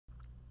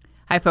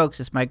Hi folks,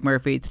 it's Mike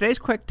Murphy. Today's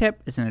quick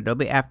tip is in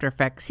Adobe After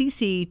Effects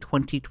CC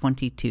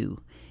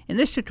 2022. In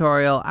this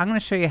tutorial, I'm going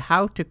to show you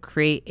how to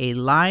create a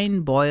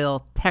line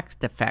boil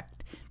text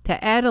effect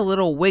to add a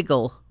little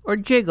wiggle or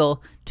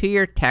jiggle to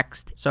your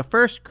text. So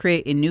first,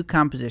 create a new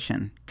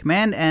composition.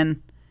 Command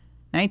N,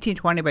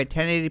 1920 by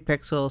 1080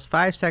 pixels,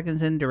 5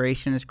 seconds in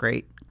duration is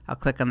great. I'll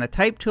click on the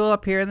type tool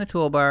up here in the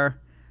toolbar.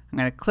 I'm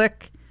going to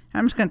click, and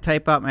I'm just going to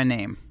type out my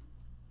name.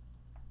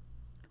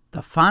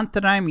 The font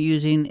that I'm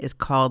using is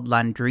called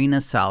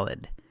Landrina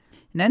Solid.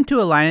 And then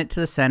to align it to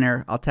the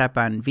center, I'll tap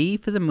on V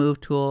for the Move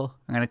tool.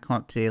 I'm going to come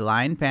up to the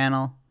Align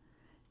panel,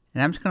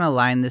 and I'm just going to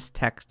align this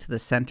text to the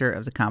center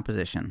of the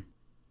composition.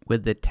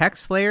 With the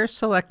text layer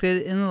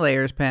selected in the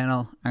Layers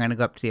panel, I'm going to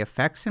go up to the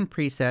Effects and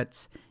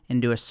Presets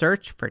and do a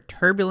search for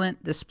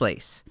Turbulent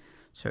Displace.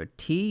 So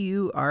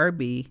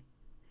T-U-R-B.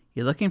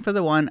 You're looking for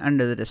the one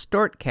under the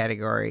Distort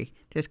category.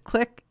 Just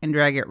click and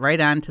drag it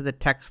right onto the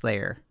text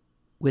layer.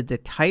 With the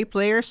type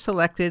layer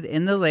selected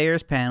in the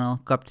Layers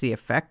panel, go up to the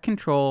Effect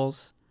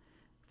Controls.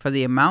 For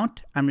the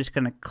amount, I'm just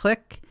going to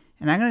click,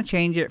 and I'm going to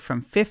change it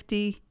from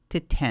 50 to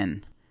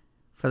 10.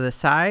 For the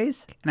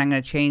size, and I'm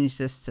going to change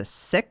this to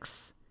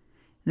 6.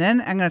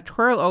 Then I'm going to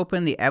twirl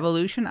open the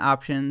Evolution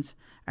options.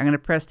 I'm going to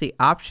press the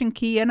Option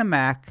key on a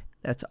Mac,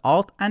 that's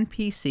Alt on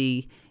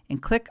PC,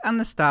 and click on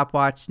the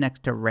stopwatch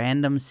next to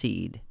Random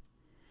Seed.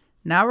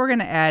 Now we're going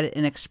to add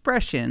an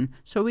expression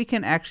so we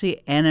can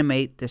actually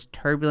animate this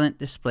turbulent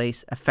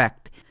displace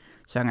effect.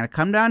 So I'm going to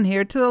come down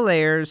here to the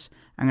layers.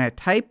 I'm going to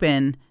type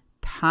in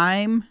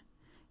time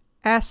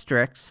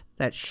asterisk,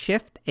 that's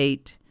Shift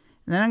 8,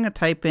 and then I'm going to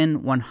type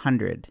in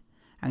 100.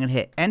 I'm going to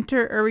hit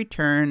Enter or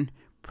Return,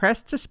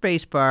 press the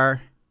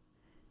spacebar,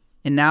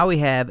 and now we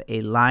have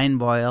a line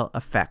boil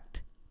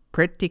effect.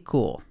 Pretty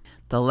cool.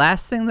 The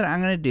last thing that I'm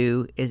going to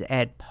do is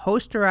add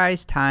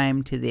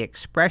posterizeTime to the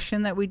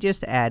expression that we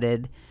just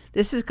added.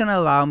 This is going to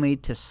allow me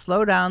to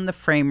slow down the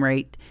frame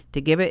rate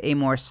to give it a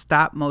more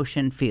stop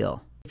motion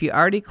feel. If you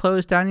already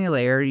closed down your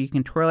layer, you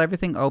can twirl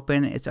everything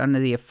open. It's under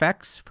the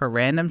Effects for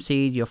Random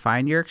Seed. You'll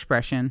find your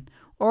expression.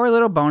 Or a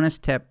little bonus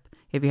tip,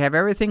 if you have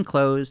everything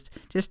closed,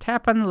 just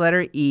tap on the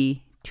letter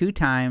E 2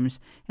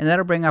 times and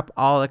that'll bring up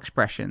all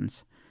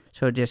expressions.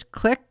 So just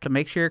click to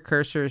make sure your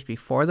cursor is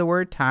before the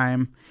word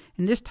time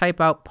and just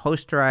type out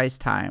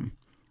posterizeTime.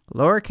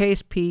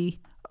 Lowercase p,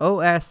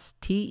 O-S-T-E-R-I-Z-E,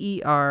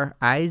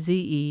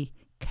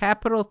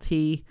 capital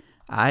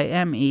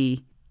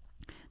T-I-M-E,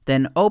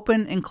 then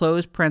open and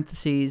close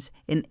parentheses,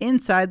 and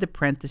inside the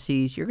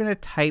parentheses, you're going to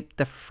type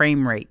the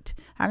frame rate.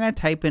 I'm going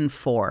to type in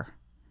 4.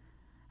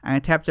 I'm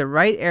going to tap the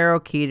right arrow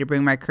key to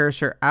bring my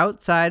cursor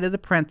outside of the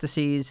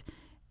parentheses,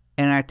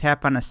 and I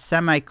tap on a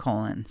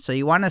semicolon. So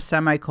you want a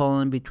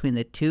semicolon between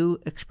the two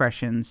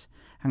expressions.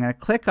 I'm going to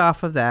click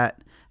off of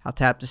that. I'll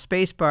tap the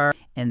spacebar,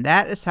 and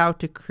that is how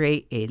to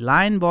create a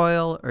line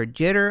boil or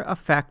jitter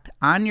effect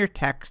on your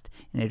text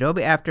in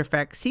Adobe After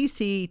Effects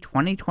CC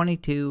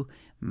 2022.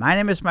 My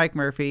name is Mike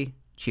Murphy.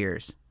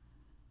 Cheers.